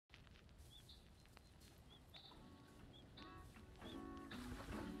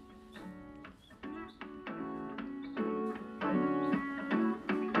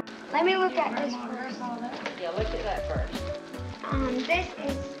Let me look at this first. Yeah, look at that first. This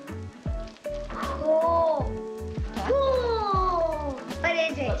is cool. Cool. What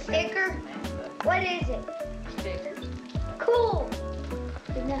is it? Sticker? What is it? Stickers. Cool.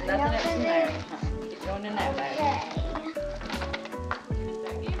 There's nothing else in there. Keep going in that bag.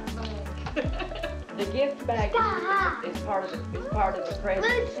 The gift bag is part of the present.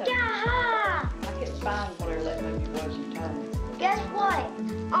 Look, Sky High. I couldn't find whatever that movie was you told me. Guess what?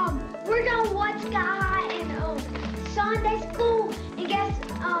 We're gonna watch Sky High in Sunday school, and guess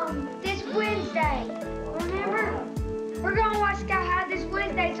this Wednesday. Remember? We're gonna watch Sky High this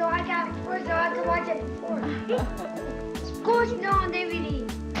Wednesday, so I got it first, so I can watch it before. Of course, no on DVD.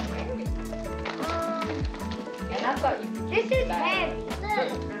 And I thought you could This is heavy.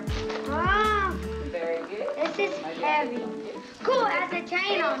 Very good. This is heavy. Cool, it has a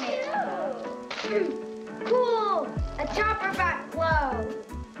chain on it. Cool, a chopper back blow.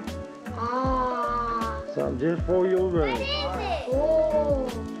 Something just for your room. What is it? Cool.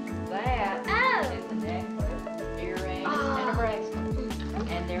 That is a necklace, earrings, and a bracelet.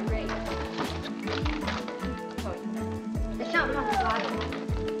 And they're rings. There's something on the bottom.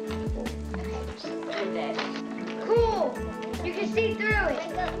 Cool. You can see through it.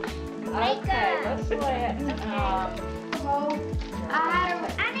 Okay, let's let,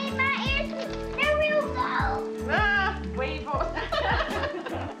 I need my ears. There we go. Weebles.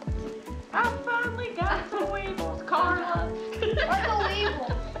 I finally got some Weebles, Carla. What's a weevil?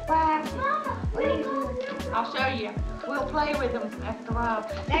 Mama, I'll show you. We'll play with them after a while.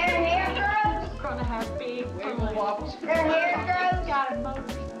 their hair grows. We're gonna have big Weeble wobbles. Their hair grows. Got a motor.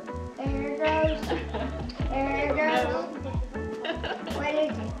 Their hair grows. Their hair grows. What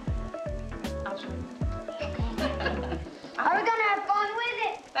is it? I'll show you. Are we gonna have fun with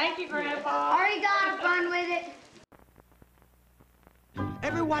it? Thank you, Grandpa. Are we gonna have fun with it?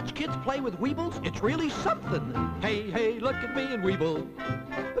 Ever watch kids play with Weebles? It's really something. Hey, hey, look at me and Weeble.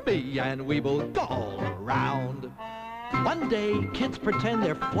 Me and Weeble go all around. One day, kids pretend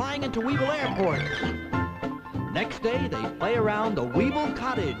they're flying into Weeble Airport. Next day, they play around the Weeble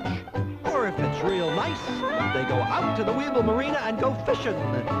Cottage. Or if it's real nice, they go out to the Weeble Marina and go fishing.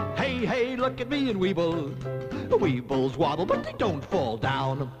 Hey, hey, look at me and Weeble. Weebles waddle, but they don't fall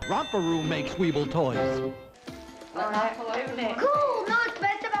down. Romperoo makes Weeble toys. Cool. No, what's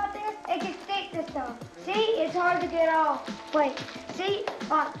best about this? It can stick to stuff. See, it's hard to get off. Wait, see?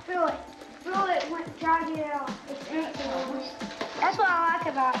 Feel it. Feel it when try to get it off. It's easy. That's what I like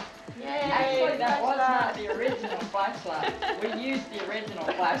about it. Actually, that was not the original flashlight. We used the original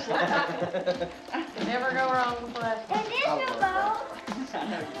flashlight. Never go wrong with flashlight. And this your bowl.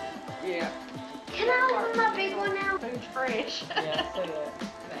 Yeah. Can I open my big one now? Food's fresh. Yeah, see that.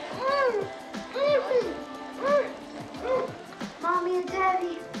 Mommy, it's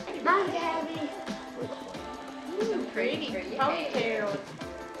heavy. Mine's heavy. Pretty ponytails.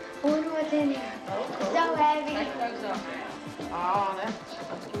 I wonder what's in here. Oh, cool. So heavy. Take those off now. Oh, that's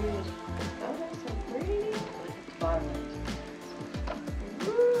good. Oh, that's so pretty.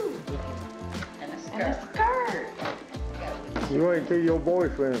 Woo. And a And a skirt. skirt. You wait till your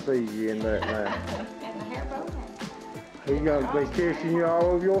boyfriend sees you in that now. And the hair bow. He's gonna be kissing you all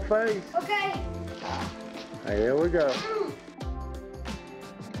over your face. Okay. Here we go. It's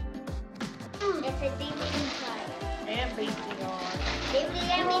a DVD player. And VCR. DVD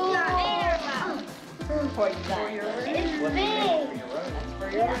and VCR. For your thing. It's big. That's for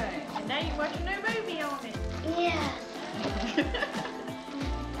your room. And now you watch a new movie on it. Yes.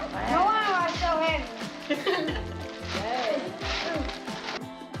 No wonder I'm so heavy. Hey.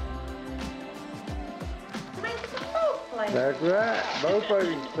 Make some folk play. That's right. Both of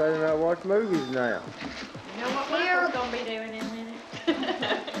you sitting out watch movies now. You know what Michael's gonna be doing in a minute?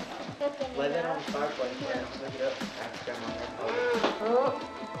 Lay that on the fireplace, man. Look it up. Oh,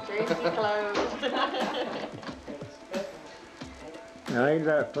 juicy clothes. Ain't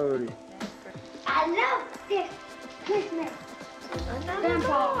that pretty? I love this Christmas.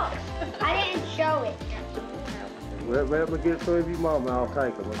 Grandpa. I didn't show it. Let me get some of your mama. I'll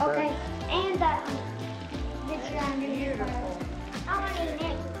take them. Okay. And this round is beautiful. I want to eat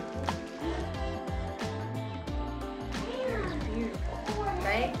it.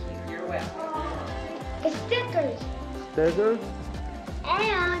 Thank you. You're welcome. It's stickers. Stickers?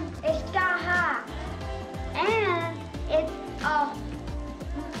 And it's Sky High. And it's a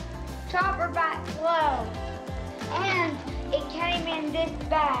chopper back low. And it came in this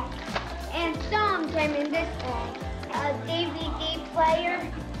bag. And some came in this bag. A DVD player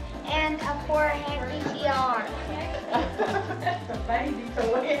and a 4-hand VCR. That's a baby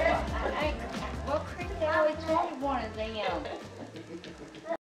toy. Well, Chris always wanted one of them.